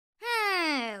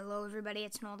everybody,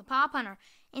 it's Noel the Pop Hunter,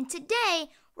 and today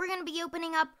we're going to be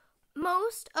opening up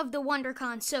most of the Wonder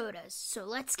Con Sodas, so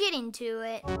let's get into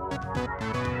it.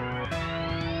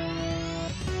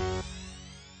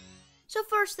 So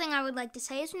first thing I would like to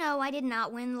say is no, I did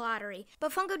not win the lottery,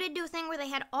 but Funko did do a thing where they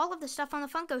had all of the stuff on the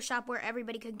Funko shop where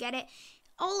everybody could get it.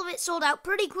 All of it sold out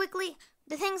pretty quickly.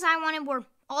 The things I wanted were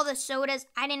all the sodas.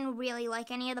 I didn't really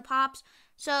like any of the pops,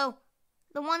 so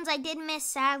the ones I did miss,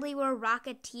 sadly, were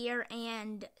Rocketeer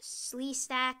and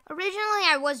Sleestack. Originally,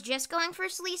 I was just going for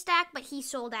Sleestack, but he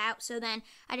sold out, so then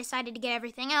I decided to get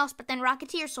everything else, but then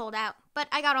Rocketeer sold out, but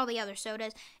I got all the other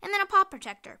sodas, and then a Pop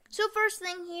Protector. So first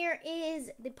thing here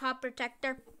is the Pop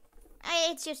Protector.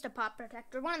 It's just a Pop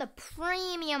Protector, one of the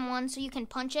premium ones, so you can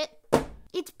punch it.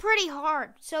 It's pretty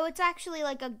hard, so it's actually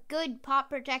like a good pop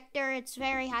protector. It's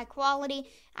very high quality.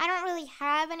 I don't really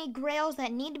have any grails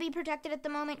that need to be protected at the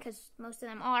moment because most of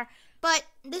them are, but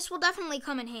this will definitely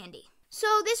come in handy. So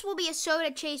this will be a soda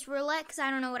chase roulette because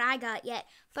I don't know what I got yet,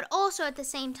 but also at the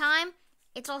same time,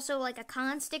 it's also like a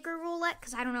con sticker roulette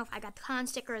because I don't know if I got the con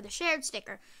sticker or the shared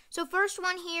sticker. So first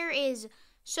one here is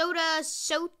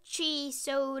Sochi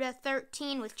Soda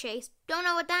 13 with Chase. Don't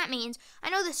know what that means. I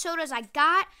know the sodas I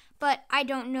got, but I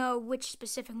don't know which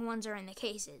specific ones are in the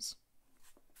cases.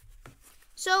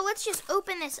 So let's just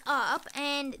open this up,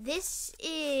 and this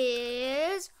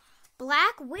is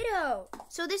Black Widow.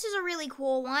 So this is a really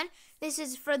cool one. This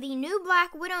is for the new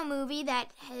Black Widow movie that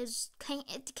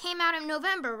came out in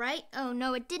November, right? Oh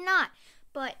no, it did not,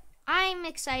 but I'm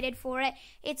excited for it.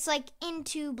 It's like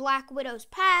into Black Widow's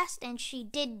past, and she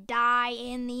did die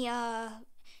in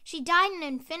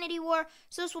Infinity War,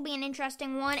 so this will be an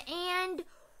interesting one. And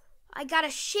I got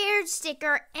a shared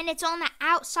sticker, and it's on the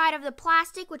outside of the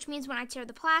plastic, which means when I tear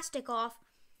the plastic off,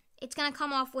 it's going to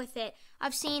come off with it.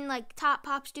 I've seen, like, Top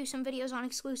Pops do some videos on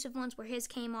exclusive ones where his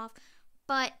came off,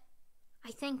 but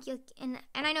I think you can,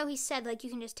 and I know he said, like, you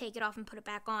can just take it off and put it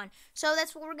back on. So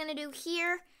that's what we're going to do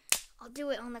here. I'll do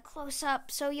it on the close-up,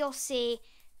 so you'll see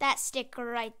that sticker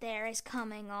right there is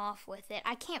coming off with it.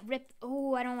 I can't rip,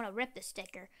 oh, I don't want to rip the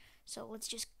sticker. So let's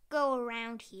just go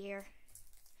around here.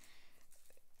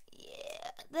 Yeah,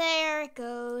 there it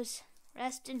goes.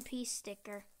 Rest in peace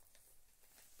sticker.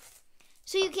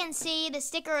 So you can see the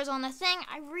sticker is on the thing.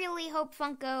 I really hope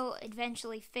Funko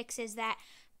eventually fixes that,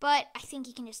 but I think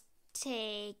you can just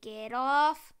take it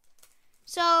off.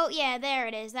 So yeah, there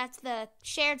it is. That's the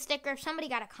shared sticker. If somebody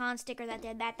got a con sticker that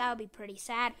did that, that would be pretty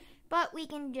sad, but we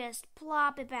can just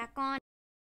plop it back on.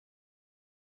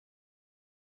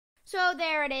 So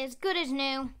there it is, good as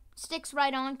new. Sticks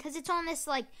right on because it's on this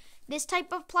this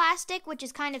type of plastic, which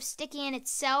is kind of sticky in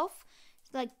itself.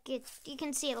 Like you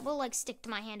can see it will like stick to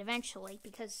my hand eventually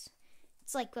because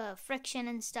it's like friction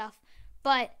and stuff.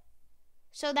 But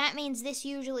so that means this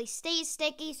usually stays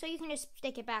sticky, so you can just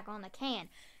stick it back on the can.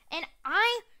 And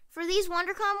for these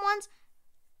WonderCon ones,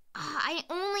 I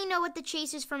only know what the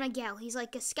chase is for Miguel. He's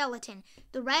like a skeleton.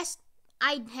 The rest,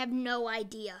 I have no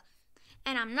idea.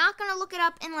 And I'm not going to look it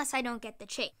up unless I don't get the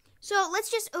chase. So let's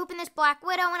just open this Black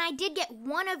Widow, and I did get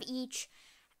one of each.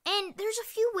 And there's a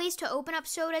few ways to open up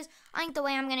sodas. I think the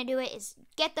way I'm going to do it is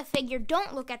get the figure,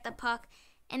 don't look at the puck,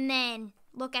 and then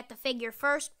look at the figure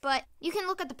first. But you can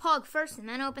look at the pug first and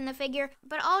then open the figure.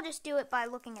 But I'll just do it by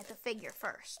looking at the figure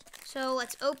first. So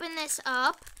let's open this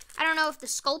up. I don't know if the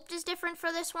sculpt is different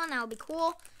for this one. That would be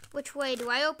cool. Which way do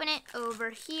I open it? Over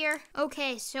here.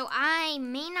 Okay, so I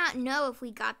may not know if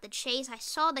we got the chase. I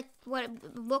saw what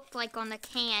it looked like on the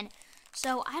can.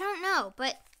 So I don't know,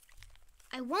 but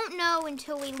I won't know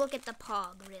until we look at the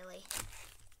pog, really.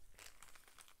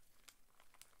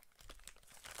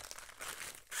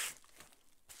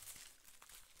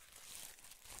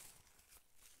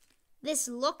 This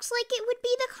looks like it would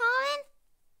be the common.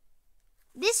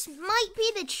 This might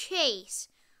be the chase.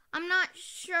 I'm not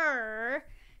sure,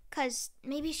 because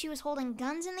maybe she was holding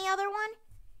guns in the other one.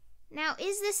 Now,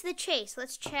 is this the chase?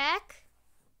 Let's check.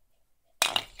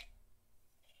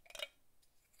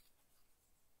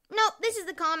 Nope, this is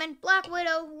the common. Black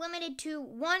Widow, limited to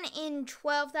 1 in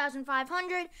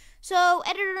 12,500. So,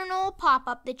 Editor Noel will pop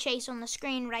up the chase on the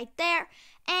screen right there.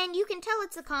 And you can tell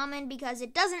it's the common because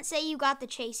it doesn't say you got the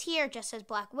chase here. It just says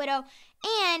Black Widow.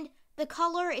 And the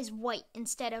color is white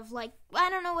instead of I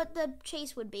don't know what the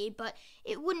chase would be, but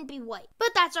it wouldn't be white. But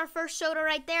that's our first soda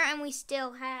right there, and we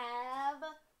still have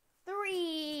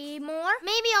 3 more.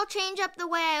 Maybe I'll change up the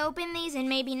way I open these, and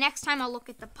maybe next time I'll look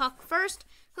at the puck first.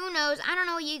 Who knows? I don't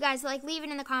know what you guys like. Leave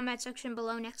it in the comment section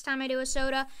below next time I do a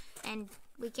soda, and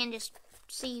we can just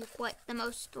see what the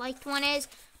most liked one is.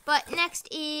 But next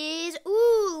is,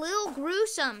 Lil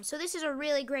Gruesome. So this is a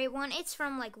really great one. It's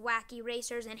from like Wacky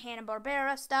Racers and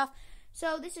Hanna-Barbera stuff.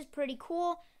 So this is pretty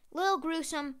cool. Little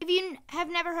gruesome. If you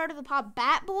have never heard of the pop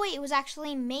Bat Boy, it was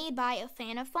actually made by a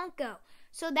fan of Funko.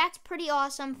 So that's pretty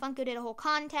awesome. Funko did a whole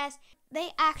contest.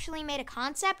 They actually made a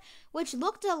concept which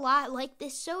looked a lot like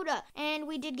this soda. And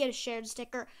we did get a shared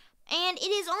sticker. And it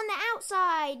is on the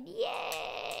outside.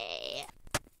 Yay!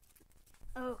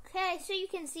 Okay, so you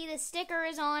can see the sticker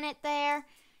is on it there.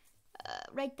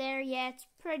 Right there. Yeah, it's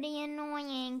pretty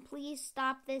annoying. Please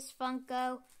stop this,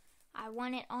 Funko. I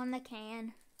want it on the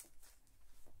can.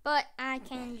 But I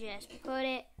can just put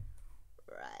it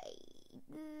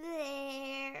right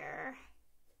there.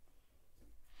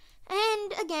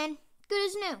 And again, good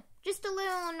as new. Just a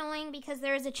little annoying because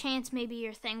there is a chance maybe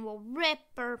your thing will rip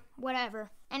or whatever.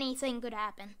 Anything could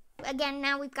happen. Again,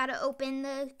 now we've got to open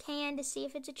the can to see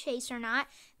if it's a chase or not.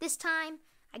 This time,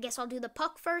 I guess I'll do the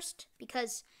puck first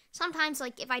because sometimes,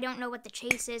 like, if I don't know what the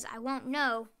chase is, I won't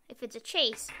know if it's a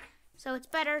chase. So it's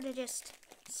better to just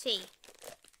see.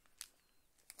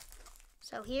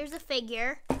 So here's the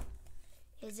figure.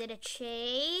 Is it a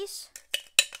chase?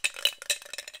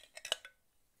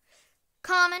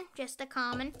 Common, just a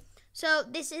common. So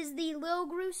this is the Lil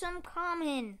Gruesome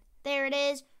Common. There it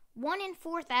is, 1 in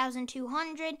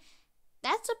 4,200.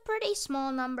 That's a pretty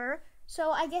small number.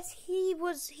 So I guess he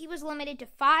was limited to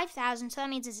 5,000, so that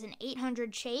means it's an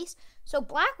 800 chase. So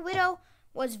Black Widow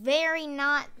was very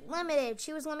not limited.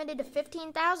 She was limited to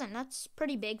 15,000. That's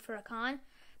pretty big for a con.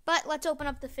 But let's open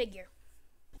up the figure.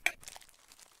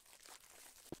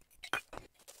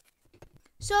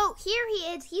 So here he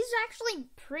is. He's actually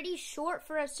pretty short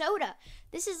for a soda.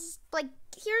 This is like,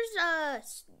 here's a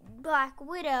Black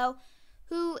Widow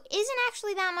who isn't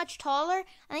actually that much taller.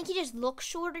 I think he just looks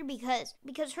shorter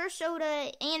because her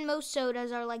soda and most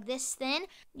sodas are like this thin.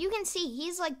 You can see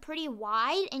he's like pretty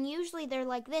wide and usually they're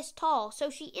like this tall. So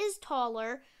she is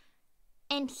taller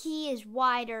and he is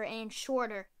wider and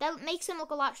shorter. That makes him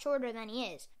look a lot shorter than he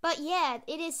is. But yeah,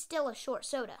 it is still a short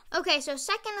soda. Okay, so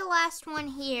second to last one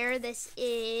here. This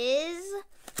is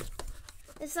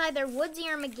either Woodsy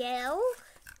or Miguel.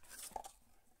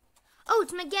 Oh,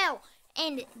 it's Miguel.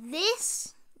 And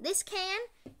this can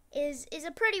is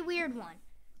a pretty weird one.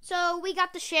 So we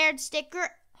got the shared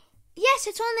sticker. Yes,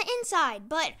 it's on the inside,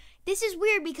 but this is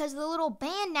weird because the little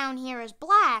band down here is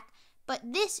black,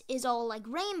 but this is all like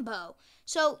rainbow.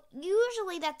 So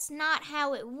usually that's not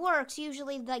how it works.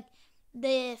 Usually like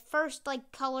the first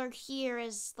like color here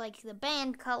is like the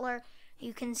band color.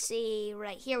 You can see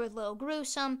right here with Lil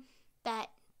Gruesome that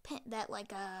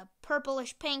like a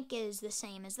purplish pink is the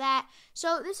same as that.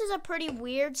 So this is a pretty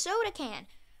weird soda can.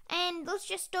 And let's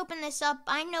just open this up.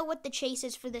 I know what the chase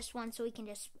is for this one, so we can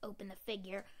just open the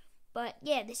figure. But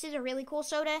yeah, this is a really cool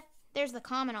soda. There's the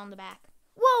comment on the back.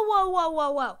 Whoa, whoa, whoa,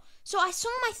 whoa, whoa. So I saw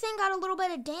my thing got a little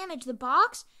bit of damage. The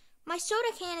box, my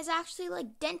soda can is actually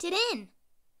like dented in.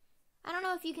 I don't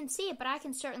know if you can see it, but I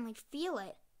can certainly feel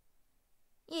it.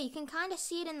 Yeah, you can kind of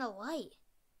see it in the light.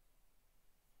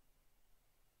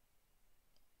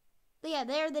 Yeah,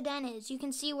 there the dent is. You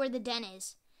can see where the dent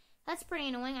is. That's pretty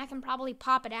annoying. I can probably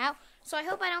pop it out. So I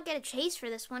hope I don't get a chase for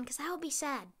this one because that would be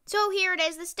sad. So here it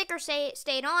is. The sticker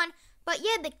stayed on. But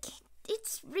yeah,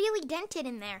 it's really dented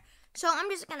in there. So I'm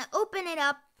just going to open it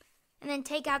up and then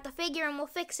take out the figure and we'll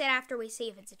fix it after we see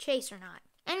if it's a chase or not.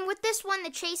 And with this one, the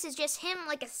chase is just him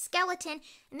like a skeleton.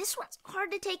 And this one's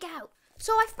hard to take out.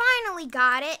 So I finally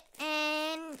got it.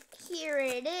 And here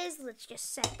it is. Let's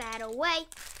just set that away.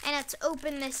 And let's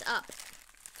open this up.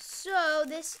 So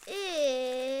this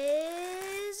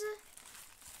is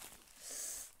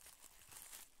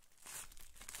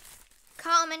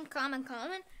common.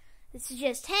 This is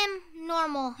just him,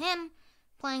 normal him,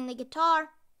 playing the guitar,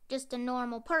 just a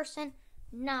normal person,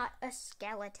 not a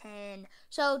skeleton.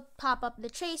 So pop up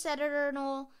the chase editor and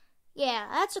all. Yeah,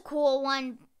 that's a cool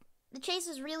one. The chase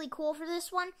is really cool for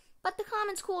this one, but the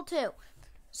common's cool too.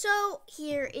 So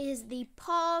here is the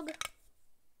Pog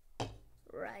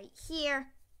right here.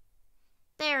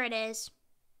 There it is.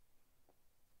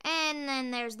 And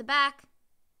then there's the back.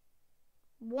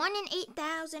 1 in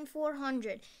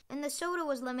 8,400. And the soda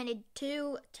was limited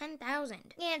to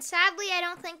 10,000. And sadly, I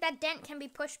don't think that dent can be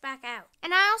pushed back out.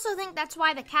 And I also think that's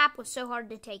why the cap was so hard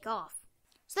to take off.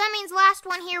 So that means last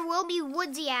one here will be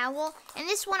Woodsy Owl. And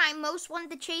this one I most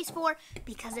wanted to chase for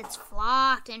because it's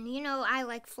flocked. And you know, I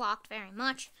like flocked very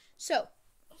much. So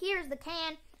here's the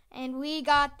can. And we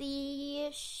got the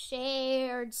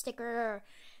shared sticker.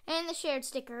 And the shared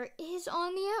sticker is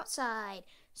on the outside.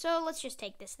 So let's just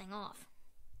take this thing off.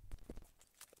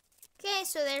 Okay,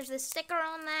 so there's the sticker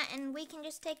on that, and we can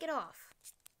just take it off.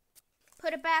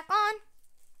 Put it back on.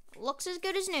 Looks as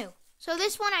good as new. So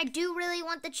this one I do really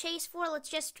want the chase for. Let's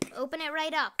just open it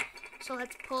right up. So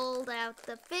let's pull out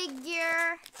the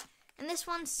figure. And this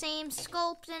one's same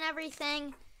sculpt and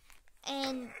everything.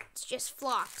 And it's just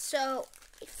flocked. So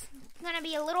it's going to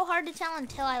be a little hard to tell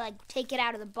until I take it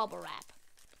out of the bubble wrap.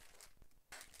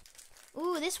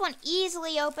 Ooh, this one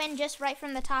easily opened just right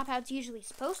from the top how it's usually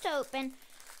supposed to open.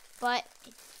 But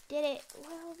it did it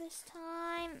well this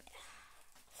time.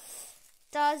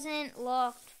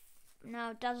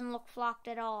 No, it doesn't look flocked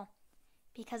at all.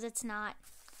 Because it's not.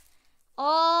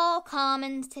 All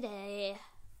commons today.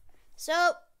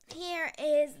 So, here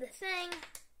is the thing.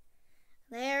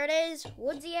 There it is.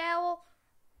 Woodsy Owl.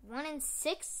 1 in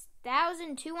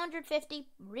 6,250.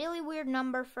 Really weird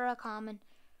number for a common.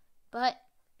 But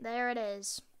there it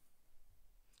is.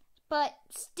 But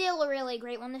still a really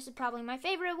great one. This is probably my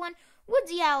favorite one.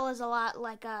 Woodsy Owl is a lot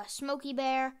like a Smokey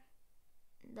Bear.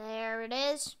 There it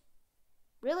is.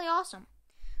 Really awesome.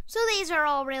 So these are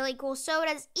all really cool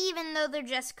sodas, even though they're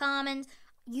just commons.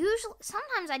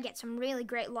 Sometimes I get some really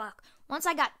great luck. Once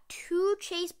I got 2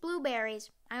 Chase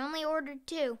Blueberries. I only ordered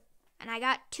 2, and I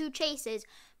got 2 chases.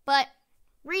 But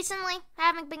recently, I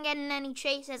haven't been getting any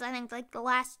chases. I think the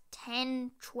last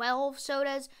 10, 12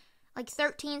 sodas,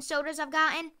 13 sodas I've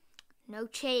gotten, no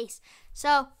chase.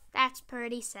 So that's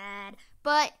pretty sad.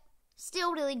 But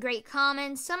still really great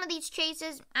commons. Some of these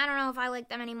chases, I don't know if I like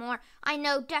them anymore. I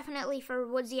know definitely for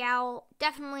Woodsy Owl,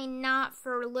 definitely not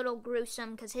for Little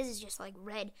Gruesome, because his is just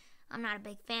red. I'm not a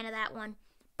big fan of that one.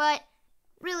 But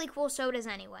really cool sodas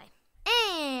anyway.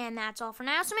 And that's all for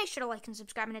now. So make sure to like and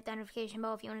subscribe and hit the notification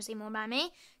bell if you want to see more by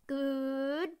me.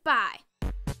 Goodbye.